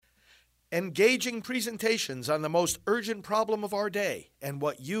engaging presentations on the most urgent problem of our day and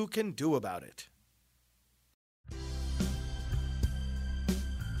what you can do about it.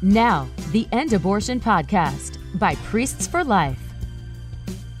 Now, the End Abortion Podcast by Priests for Life.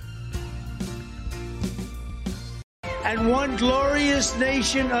 And one glorious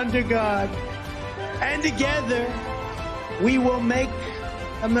nation under God. And together, we will make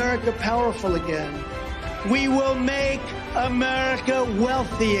America powerful again. We will make America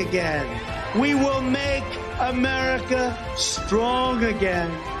wealthy again. We will make America strong again.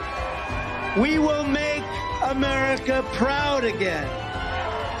 We will make America proud again.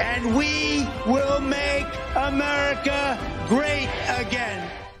 And we will make America great again.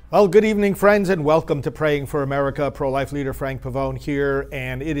 Well, good evening, friends, and welcome to Praying for America. Pro-life leader Frank Pavone here,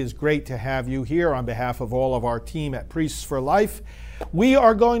 and it is great to have you here on behalf of all of our team at Priests for Life. We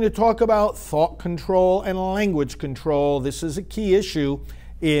are going to talk about thought control and language control. This is a key issue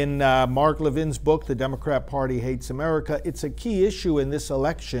in Mark Levin's book, The Democrat Party Hates America. It's a key issue in this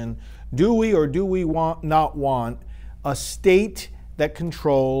election. Do we or do we not want a state that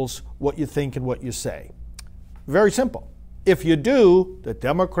controls what you think and what you say? Very simple. If you do, the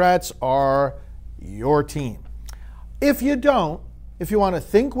Democrats are your team. If you don't, if you want to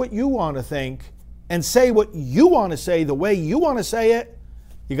think what you want to think and say what you want to say the way you want to say it,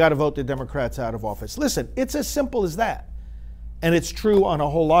 you got to vote the Democrats out of office. Listen, it's as simple as that. And it's true on a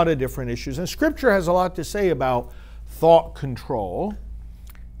whole lot of different issues. And Scripture has a lot to say about thought control.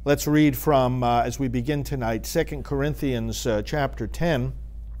 Let's read from, as we begin tonight, 2 Corinthians chapter 10.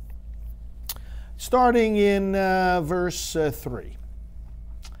 Starting in verse 3.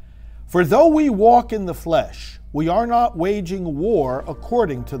 For though we walk in the flesh, we are not waging war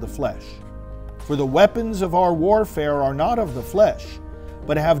according to the flesh. For the weapons of our warfare are not of the flesh,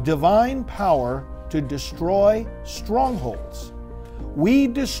 but have divine power to destroy strongholds. We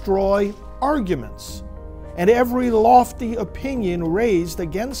destroy arguments and every lofty opinion raised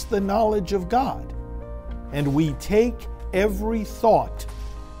against the knowledge of God. And we take every thought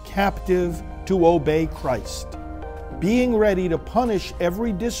captive to obey Christ, being ready to punish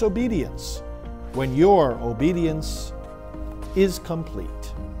every disobedience when your obedience is complete.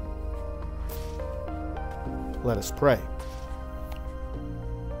 Let us pray.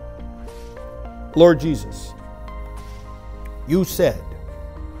 Lord Jesus, you said,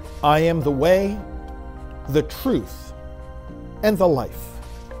 I am the way, the truth, and the life.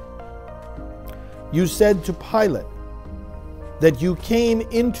 You said to Pilate that you came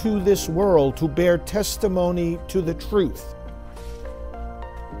into this world to bear testimony to the truth.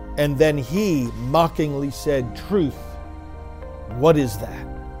 And then he mockingly said, truth, what is that?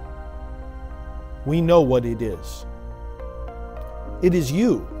 We know what it is. It is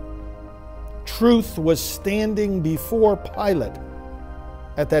you. Truth was standing before Pilate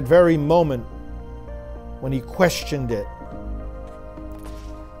at that very moment when he questioned it.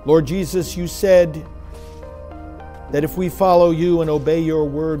 Lord Jesus, you said that if we follow you and obey your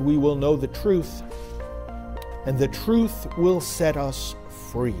word, we will know the truth, and the truth will set us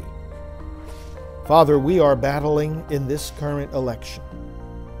free. Father, we are battling in this current election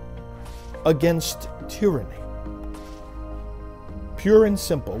against tyranny. Pure and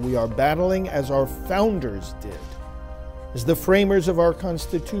simple, we are battling as our founders did, as the framers of our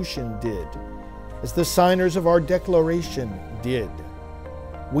Constitution did, as the signers of our Declaration did.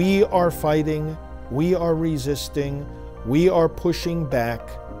 We are fighting, we are resisting, we are pushing back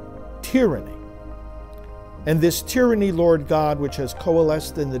tyranny. And this tyranny, Lord God, which has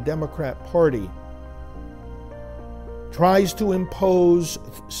coalesced in the Democrat Party, tries to impose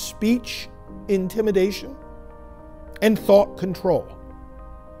speech intimidation and thought control.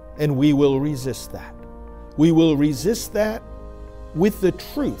 And we will resist that. We will resist that with the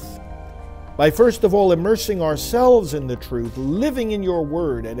truth, by first of all immersing ourselves in the truth, living in your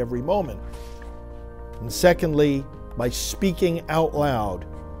word at every moment. And secondly, by speaking out loud,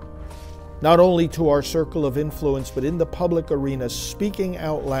 not only to our circle of influence, but in the public arena, speaking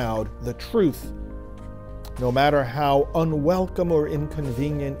out loud the truth, no matter how unwelcome or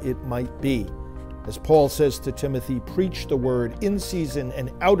inconvenient it might be. As Paul says to Timothy, preach the word in season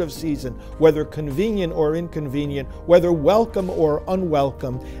and out of season, whether convenient or inconvenient, whether welcome or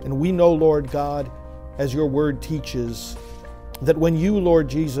unwelcome. And we know, Lord God, as your word teaches, that when you, Lord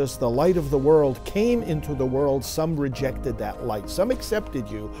Jesus, the light of the world, came into the world, some rejected that light. Some accepted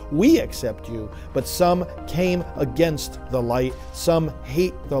you. We accept you. But some came against the light. Some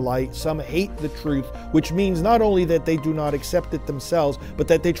hate the light. Some hate the truth, which means not only that they do not accept it themselves, but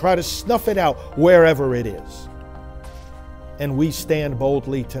that they try to snuff it out wherever it is. And we stand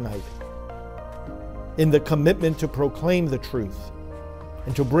boldly tonight in the commitment to proclaim the truth,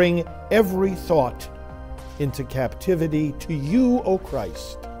 and to bring every thought into captivity to you, O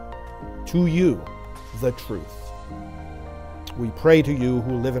Christ, to you, the truth. We pray to you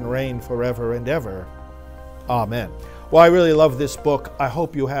who live and reign forever and ever. Amen. Well, I really love this book. I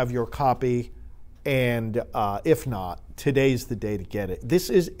hope you have your copy, and if not, today's the day to get it. This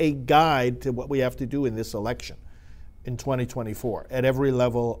is a guide to what we have to do in this election in 2024 at every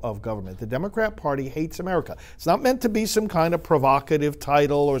level of government. The Democrat Party hates America. It's not meant to be some kind of provocative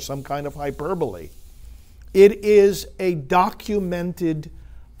title or some kind of hyperbole. It is a documented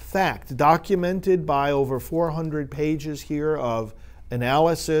fact, documented by over 400 pages here of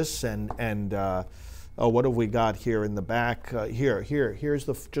analysis and what have we got here in the back? Here's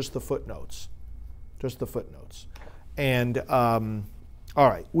just the footnotes. Just the footnotes. And all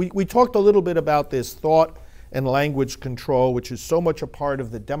right, we talked a little bit about this thought and language control, which is so much a part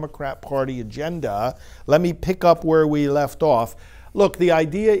of the Democrat Party agenda. Let me pick up where we left off. Look, the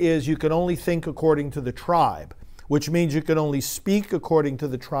idea is you can only think according to the tribe, which means you can only speak according to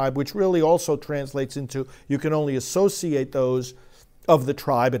the tribe, which really also translates into you can only associate those of the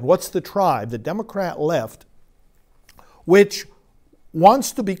tribe. And what's the tribe? The Democrat left, which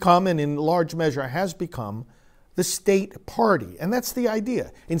wants to become, and in large measure has become, the state party. And that's the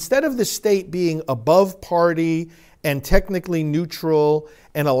idea. Instead of the state being above party and technically neutral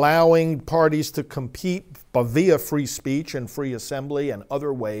and allowing parties to compete via free speech and free assembly and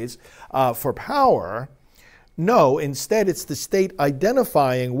other ways for power, no, instead it's the state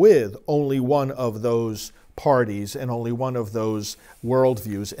identifying with only one of those parties and only one of those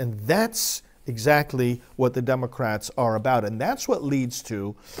worldviews. And that's exactly what the Democrats are about. And that's what leads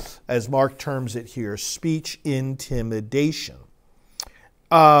to, as Mark terms it here, speech intimidation.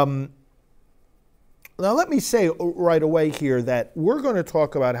 Now, let me say right away here that we're going to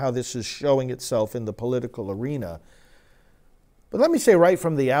talk about how this is showing itself in the political arena. But let me say right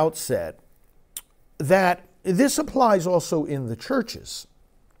from the outset that this applies also in the churches,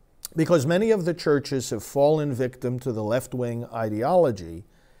 because many of the churches have fallen victim to the left-wing ideology,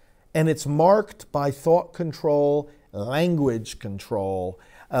 and it's marked by thought control, language control.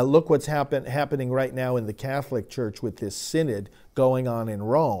 Look what's happening right now in the Catholic Church with this synod going on in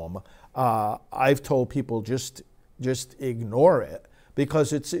Rome. I've told people just ignore it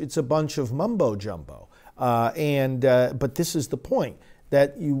because it's a bunch of mumbo jumbo. But this is the point,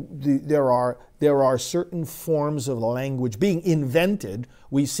 that there are certain forms of language being invented.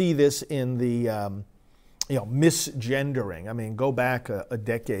 We see this in the misgendering. I mean, go back a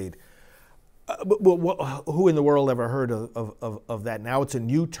decade. Who in the world ever heard of that? Now it's a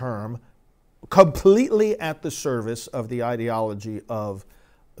new term, completely at the service of the ideology of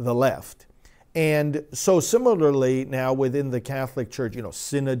the left. And so similarly now within the Catholic Church,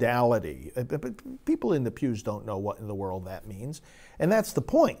 synodality. People in the pews don't know what in the world that means. And that's the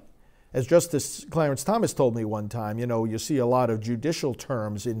point. As Justice Clarence Thomas told me one time, you see a lot of judicial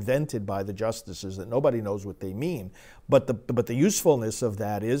terms invented by the justices that nobody knows what they mean. But the usefulness of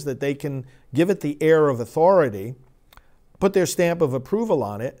that is that they can give it the air of authority, put their stamp of approval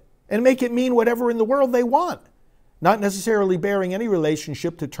on it, and make it mean whatever in the world they want, not necessarily bearing any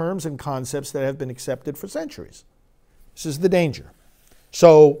relationship to terms and concepts that have been accepted for centuries. This is the danger.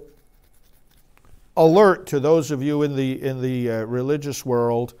 So, alert to those of you in the religious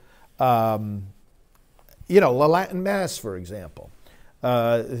world. The Latin Mass, for example.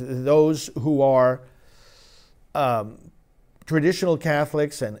 Those who are traditional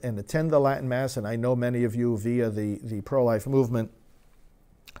Catholics and attend the Latin Mass, and I know many of you via the pro-life movement,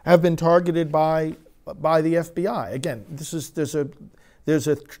 have been targeted by the FBI. Again,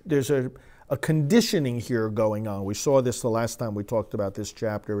 there's a conditioning here going on. We saw this the last time we talked about this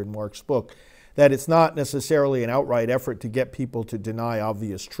chapter in Mark's book, that it's not necessarily an outright effort to get people to deny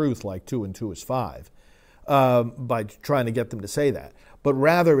obvious truth like 2 and 2 is 5 by trying to get them to say that, but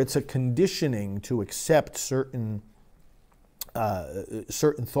rather it's a conditioning to accept certain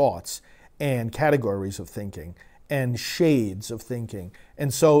thoughts and categories of thinking and shades of thinking.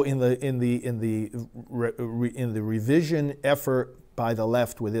 And so in the revision effort by the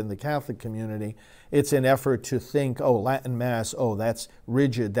left within the Catholic community, it's an effort to think, Latin Mass, that's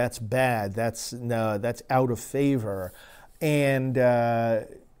rigid, that's bad, that's out of favor. And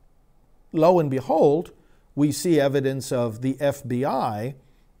lo and behold, we see evidence of the FBI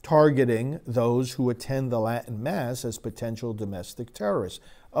targeting those who attend the Latin Mass as potential domestic terrorists.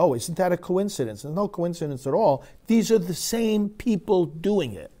 Isn't that a coincidence? There's no coincidence at all. These are the same people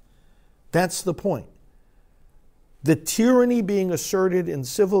doing it. That's the point. The tyranny being asserted in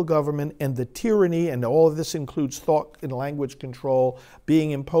civil government and the tyranny, and all of this includes thought and language control, being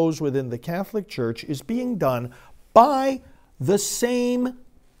imposed within the Catholic Church is being done by the same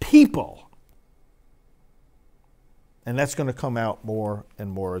people. And that's going to come out more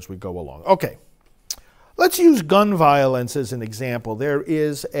and more as we go along. Okay, let's use gun violence as an example. There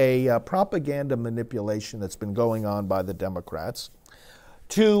is a propaganda manipulation that's been going on by the Democrats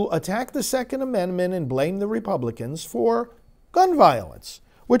to attack the Second Amendment and blame the Republicans for gun violence,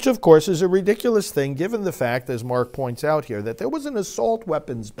 which of course is a ridiculous thing given the fact, as Mark points out here, that there was an assault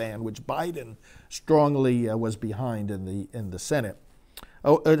weapons ban, which Biden strongly was behind in the Senate.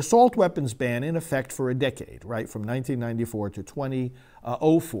 An assault weapons ban in effect for a decade, right, from 1994 to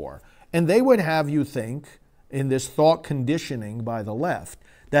 2004. And they would have you think, in this thought conditioning by the left,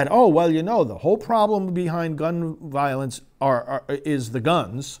 that, oh, well, you know, the whole problem behind gun violence is the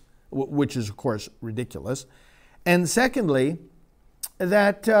guns, which is, of course, ridiculous. And secondly,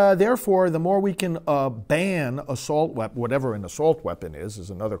 that therefore, the more we can ban assault weapon, whatever an assault weapon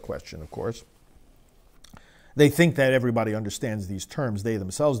is another question, of course. They think that everybody understands these terms. They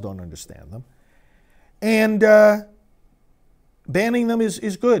themselves don't understand them. And banning them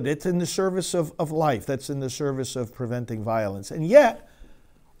is good. It's in the service of life. That's in the service of preventing violence. And yet,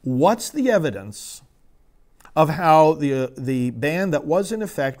 what's the evidence of how the ban that was in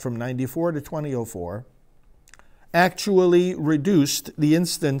effect from 94 to 2004 actually reduced the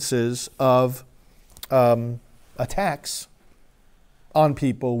instances of attacks on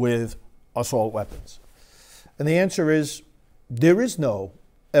people with assault weapons? And the answer is, there is no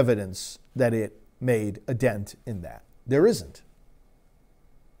evidence that it made a dent in that. There isn't.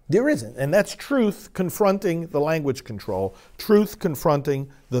 There isn't. And that's truth confronting the language control, truth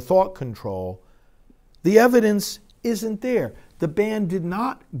confronting the thought control. The evidence isn't there. The ban did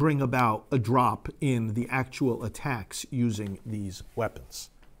not bring about a drop in the actual attacks using these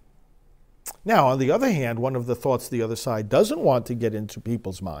weapons. Now, on the other hand, one of the thoughts the other side doesn't want to get into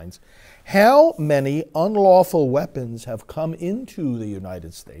people's minds, how many unlawful weapons have come into the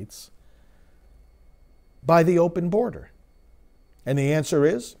United States by the open border? And the answer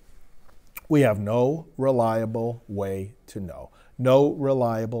is, we have no reliable way to know, no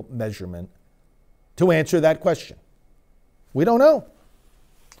reliable measurement to answer that question. We don't know.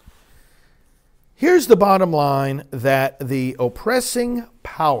 Here's the bottom line, that the oppressing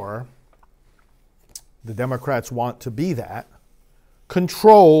power, the Democrats want to be that,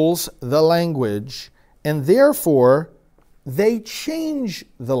 controls the language, and therefore they change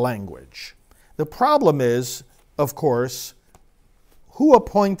the language. The problem is, of course, who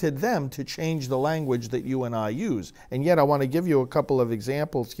appointed them to change the language that you and I use? And yet I want to give you a couple of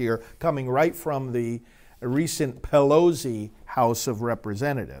examples here coming right from the recent Pelosi House of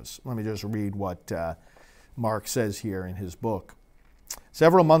Representatives. Let me just read what Mark says here in his book.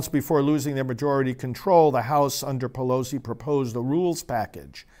 Several months before losing their majority control, the House under Pelosi proposed a rules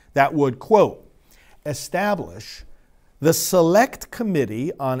package that would, quote, establish the Select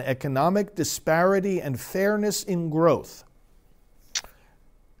Committee on Economic Disparity and Fairness in Growth,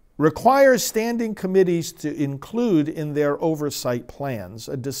 requires standing committees to include in their oversight plans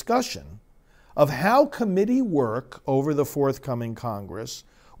a discussion of how committee work over the forthcoming Congress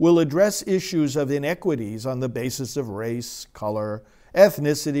will address issues of inequities on the basis of race, color,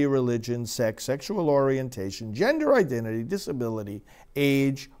 ethnicity, religion, sex, sexual orientation, gender identity, disability,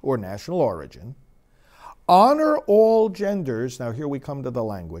 age, or national origin. Honor all genders, now here we come to the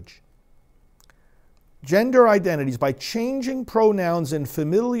language, gender identities by changing pronouns in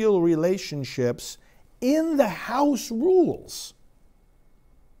familial relationships in the House rules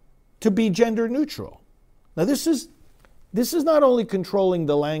to be gender neutral. Now this is not only controlling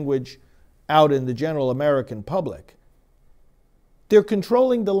the language out in the general American public, they're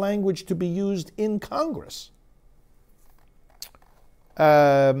controlling the language to be used in Congress.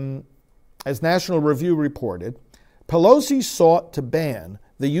 As National Review reported, Pelosi sought to ban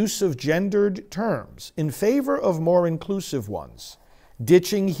the use of gendered terms in favor of more inclusive ones,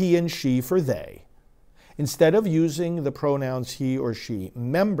 ditching he and she for they. Instead of using the pronouns he or she,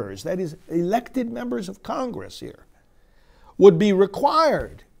 members, that is, elected members of Congress here, would be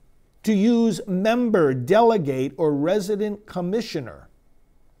required to use member, delegate, or resident commissioner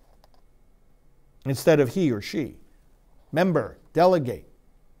instead of he or she. Member, delegate,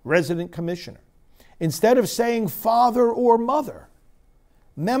 resident commissioner. Instead of saying father or mother,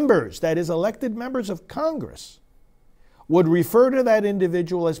 members, that is, elected members of Congress, would refer to that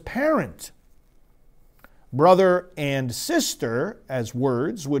individual as parent. Brother and sister, as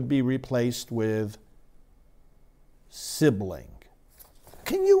words, would be replaced with sibling.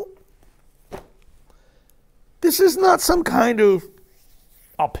 This is not some kind of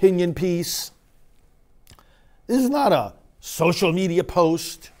opinion piece. This is not a social media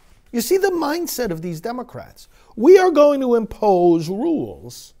post. You see the mindset of these Democrats. We are going to impose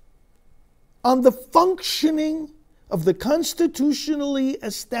rules on the functioning of the constitutionally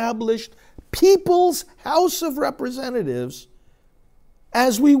established People's House of Representatives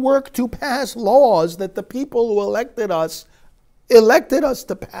as we work to pass laws that the people who elected us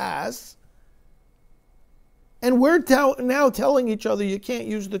to pass. And we're now telling each other you can't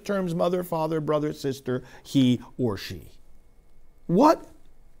use the terms mother, father, brother, sister, he or she. What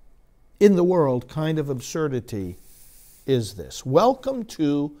in the world kind of absurdity is this? Welcome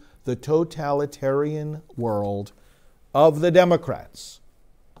to the totalitarian world of the Democrats.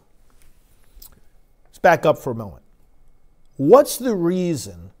 Let's back up for a moment. What's the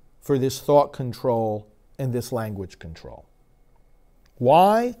reason for this thought control and this language control?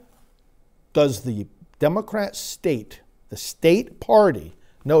 Why does the Democrat state, the state party,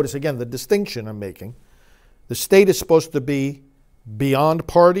 notice again the distinction I'm making, the state is supposed to be beyond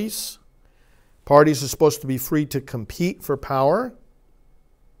parties. Parties are supposed to be free to compete for power.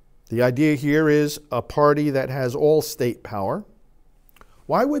 The idea here is a party that has all state power.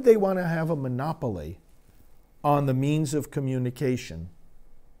 Why would they want to have a monopoly on the means of communication?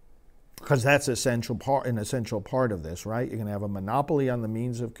 Because that's an essential part of this, right? You're going to have a monopoly on the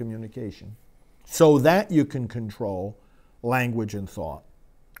means of communication so that you can control language and thought.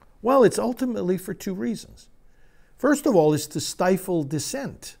 Well, it's ultimately for two reasons. First of all, is to stifle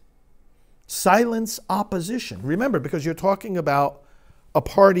dissent, silence opposition. Remember, because you're talking about a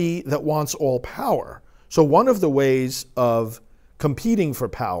party that wants all power. So one of the ways of competing for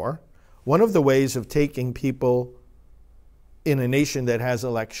power, one of the ways of taking people in a nation that has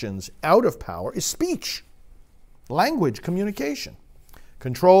elections out of power is speech, language, communication.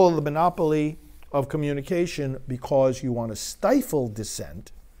 Control of the monopoly of communication because you want to stifle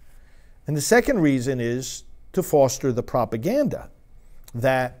dissent. And the second reason is to foster the propaganda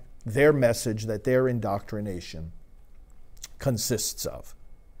that their message, that their indoctrination consists of.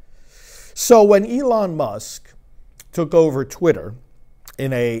 So when Elon Musk took over Twitter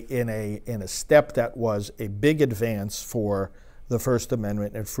in a step that was a big advance for the First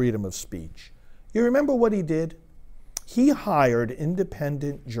Amendment and freedom of speech, you remember what he did? He hired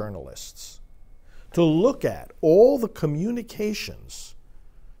independent journalists to look at all the communications,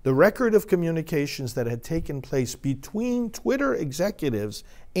 the record of communications that had taken place between Twitter executives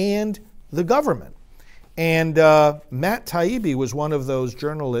and the government. And Matt Taibbi was one of those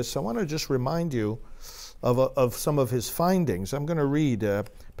journalists. I want to just remind you of some of his findings. I'm going to read a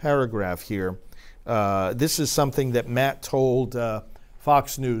paragraph here. This is something that Matt told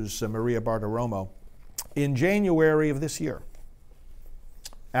Fox News, Maria Bartiromo, in January of this year,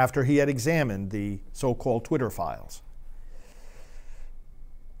 after he had examined the so-called Twitter files.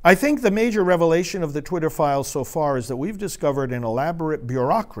 I think the major revelation of the Twitter files so far is that we've discovered an elaborate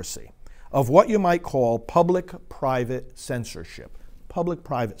bureaucracy of what you might call public-private censorship.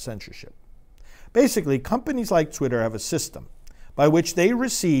 Public-private censorship. Basically, companies like Twitter have a system by which they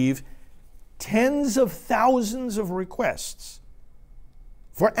receive tens of thousands of requests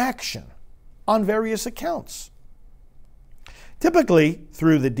for action on various accounts. Typically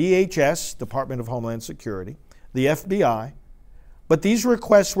through the DHS, Department of Homeland Security, the FBI, but these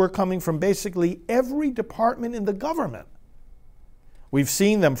requests were coming from basically every department in the government. We've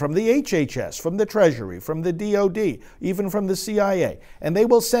seen them from the HHS, from the Treasury, from the DOD, even from the CIA. And they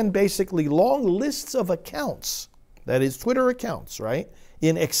will send basically long lists of accounts, that is Twitter accounts, right,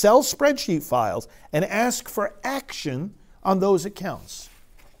 in Excel spreadsheet files and ask for action on those accounts.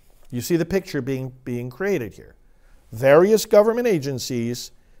 You see the picture being created here. Various government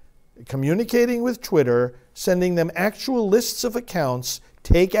agencies communicating with Twitter, sending them actual lists of accounts,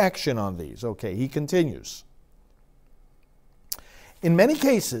 take action on these. Okay, he continues. In many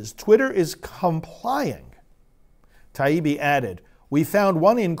cases, Twitter is complying. Taibbi added, we found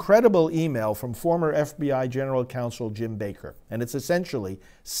one incredible email from former FBI General Counsel Jim Baker, and it's essentially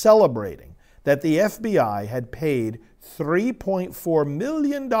celebrating that the FBI had paid $3.4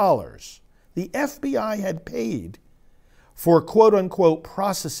 million. The FBI had paid for quote-unquote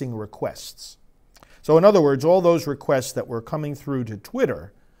processing requests. So in other words, all those requests that were coming through to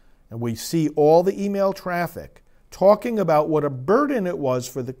Twitter, and we see all the email traffic talking about what a burden it was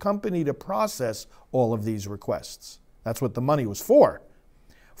for the company to process all of these requests. That's what the money was for.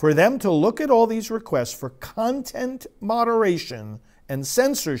 For them to look at all these requests for content moderation and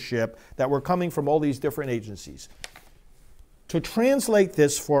censorship that were coming from all these different agencies. To translate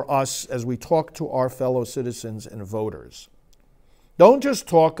this for us as we talk to our fellow citizens and voters, don't just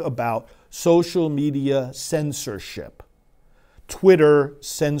talk about social media censorship, Twitter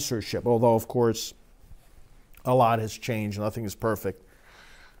censorship, although of course a lot has changed, nothing is perfect.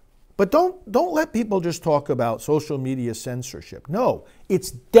 But don't let people just talk about social media censorship. No,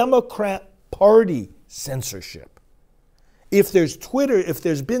 it's Democrat Party censorship. If there's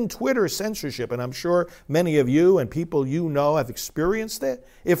been Twitter censorship, and I'm sure many of you and people you know have experienced it,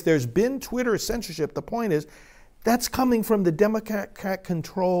 if there's been Twitter censorship, the point is that's coming from the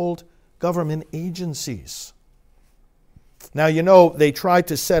Democrat-controlled government agencies. Now, you know, they tried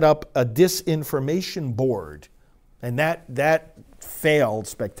to set up a disinformation board, and that failed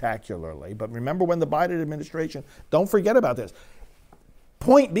spectacularly. But remember when the Biden administration, don't forget about this.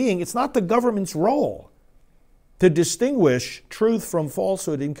 Point being, it's not the government's role to distinguish truth from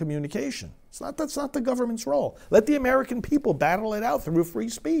falsehood in communication. That's not the government's role. Let the American people battle it out through free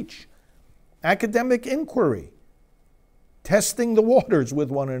speech, academic inquiry, testing the waters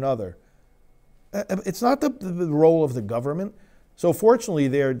with one another. It's not the role of the government. So fortunately,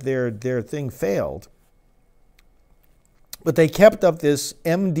 their thing failed. But they kept up this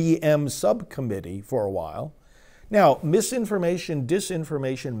MDM subcommittee for a while. Now, misinformation,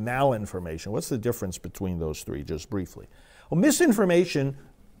 disinformation, malinformation. What's the difference between those three, just briefly? Well, misinformation,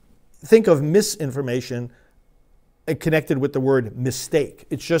 think of misinformation connected with the word mistake.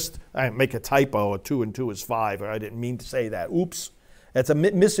 It's just, I make a typo, 2 and 2 is 5, or I didn't mean to say that. Oops. That's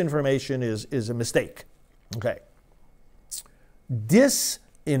misinformation is a mistake. Okay.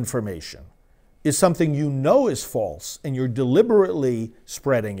 Disinformation is something you know is false and you're deliberately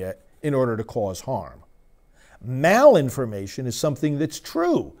spreading it in order to cause harm. Malinformation is something that's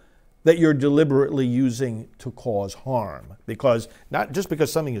true that you're deliberately using to cause harm. Because not just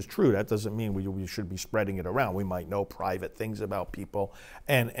because something is true, that doesn't mean we should be spreading it around. We might know private things about people,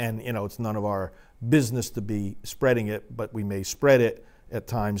 and you know, it's none of our business to be spreading it, but we may spread it at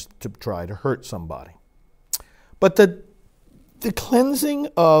times to try to hurt somebody. But the cleansing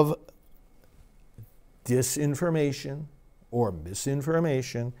of disinformation or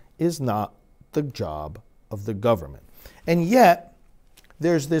misinformation is not the job of the government. And yet,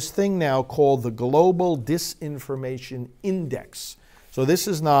 there's this thing now called the Global Disinformation Index. So this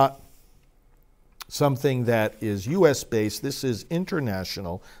is not something that is U.S.-based. This is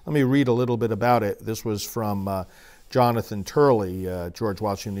international. Let me read a little bit about it. This was from Jonathan Turley, George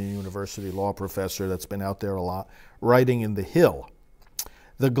Washington University law professor that's been out there a lot, writing in The Hill.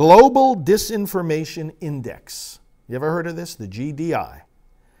 The Global Disinformation Index. You ever heard of this? The GDI.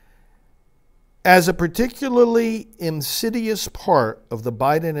 As a particularly insidious part of the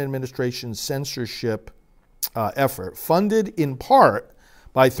Biden administration's censorship effort, funded in part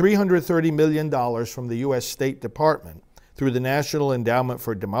by $330 million from the U.S. State Department through the National Endowment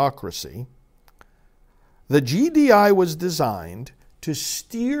for Democracy, the GDI was designed to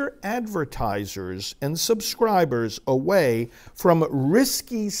steer advertisers and subscribers away from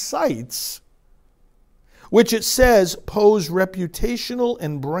risky sites, which it says pose reputational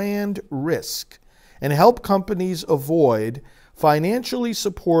and brand risk, and help companies avoid financially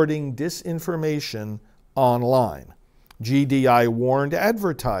supporting disinformation online. GDI warned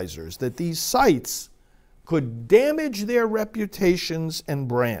advertisers that these sites could damage their reputations and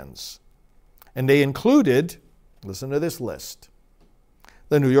brands. And they included, listen to this list,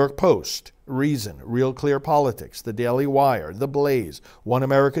 the New York Post, Reason, Real Clear Politics, The Daily Wire, The Blaze, One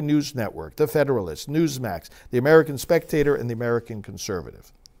American News Network, The Federalist, Newsmax, The American Spectator, and The American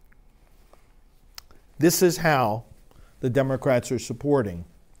Conservative. This is how the Democrats are supporting,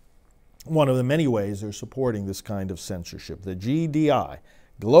 one of the many ways they're supporting this kind of censorship, the GDI,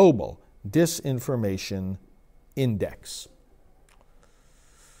 Global Disinformation Index.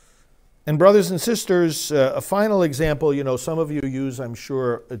 And brothers and sisters, a final example, you know, some of you use, I'm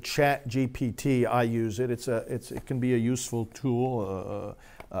sure, ChatGPT. I use it. It can be a useful tool.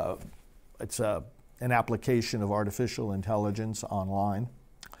 It's an application of artificial intelligence online.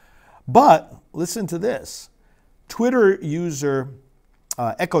 But listen to this. Twitter user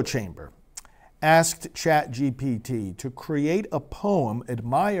Echo Chamber asked ChatGPT to create a poem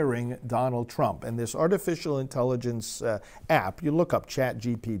admiring Donald Trump. And this artificial intelligence app, you look up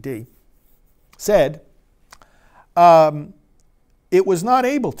ChatGPT, said it was not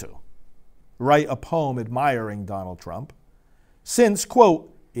able to write a poem admiring Donald Trump since,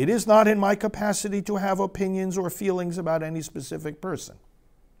 quote, it is not in my capacity to have opinions or feelings about any specific person.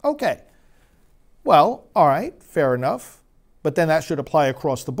 Okay, well, all right, fair enough. But then that should apply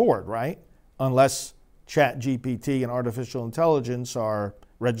across the board, right? Unless ChatGPT and artificial intelligence are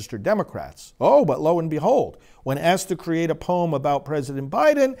registered Democrats. Oh, but lo and behold, when asked to create a poem about President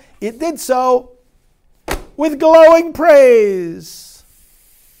Biden, it did so with glowing praise.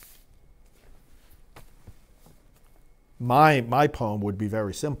 My poem would be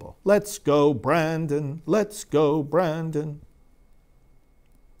very simple. Let's go, Brandon. Let's go, Brandon.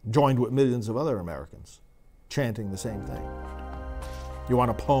 joined with millions of other Americans chanting the same thing. You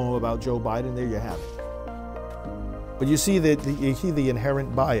want a poem about Joe Biden? There you have it. But you see the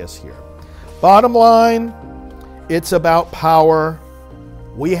inherent bias here. Bottom line, it's about power.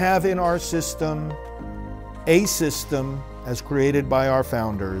 We have in our system a system as created by our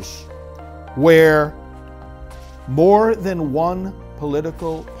founders where more than one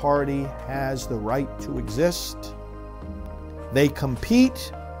political party has the right to exist. They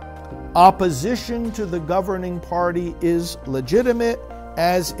compete. Opposition to the governing party is legitimate,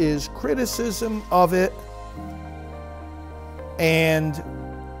 as is criticism of it. And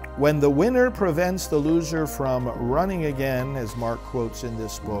when the winner prevents the loser from running again, as Mark quotes in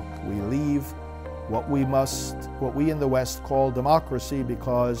this book, we leave what we in the West call democracy,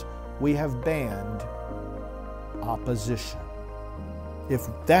 because we have banned opposition. If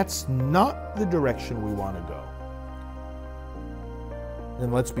that's not the direction we want to go,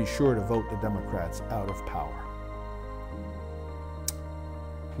 then let's be sure to vote the Democrats out of power.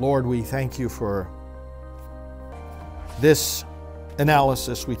 Lord, we thank you for this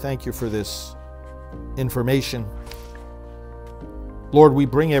analysis. We thank you for this information. Lord, we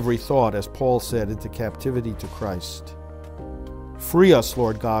bring every thought, as Paul said, into captivity to Christ. Free us,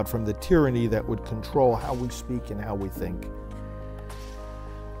 Lord God, from the tyranny that would control how we speak and how we think.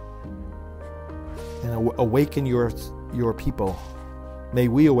 And awaken your people. May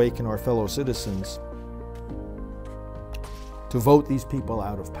we awaken our fellow citizens to vote these people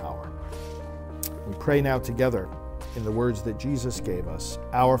out of power. We pray now together in the words that Jesus gave us.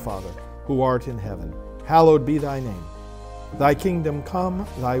 Our Father, who art in heaven, hallowed be thy name. Thy kingdom come,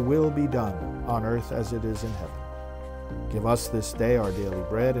 thy will be done, on earth as it is in heaven. Give us this day our daily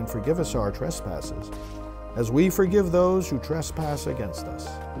bread, and forgive us our trespasses, as we forgive those who trespass against us.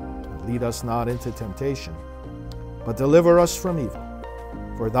 And lead us not into temptation, but deliver us from evil.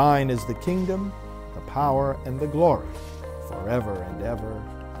 For thine is the kingdom, the power, and the glory, forever and ever.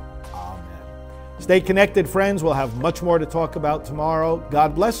 Amen. Stay connected, friends. We'll have much more to talk about tomorrow.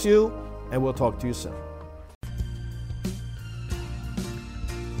 God bless you, and we'll talk to you soon.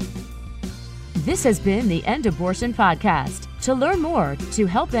 This has been the End Abortion Podcast. To learn more, to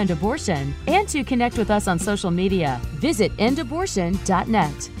help end abortion, and to connect with us on social media, visit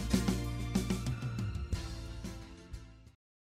endabortion.net.